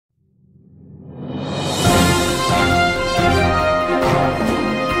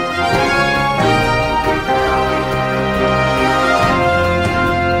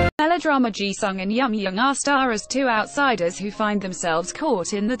drama, Ji-sung and Jung are star as two outsiders who find themselves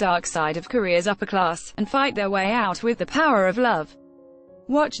caught in the dark side of Korea's upper class, and fight their way out with the power of love.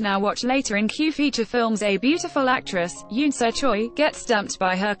 Watch Now Watch Later. In Q feature films, a beautiful actress, Yoon Se-choi, gets dumped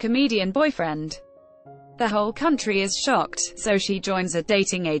by her comedian boyfriend. The whole country is shocked, so she joins a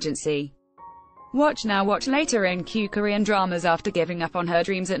dating agency. Watch Now Watch Later. In Q Korean dramas, after giving up on her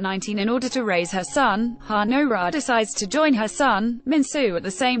dreams at 19 in order to raise her son, Ha No-ra decides to join her son, Min-soo, at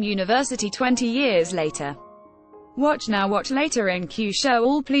the same university 20 years later. Watch Now Watch Later. In Q show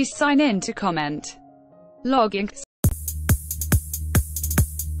All, please sign in to comment. Log in.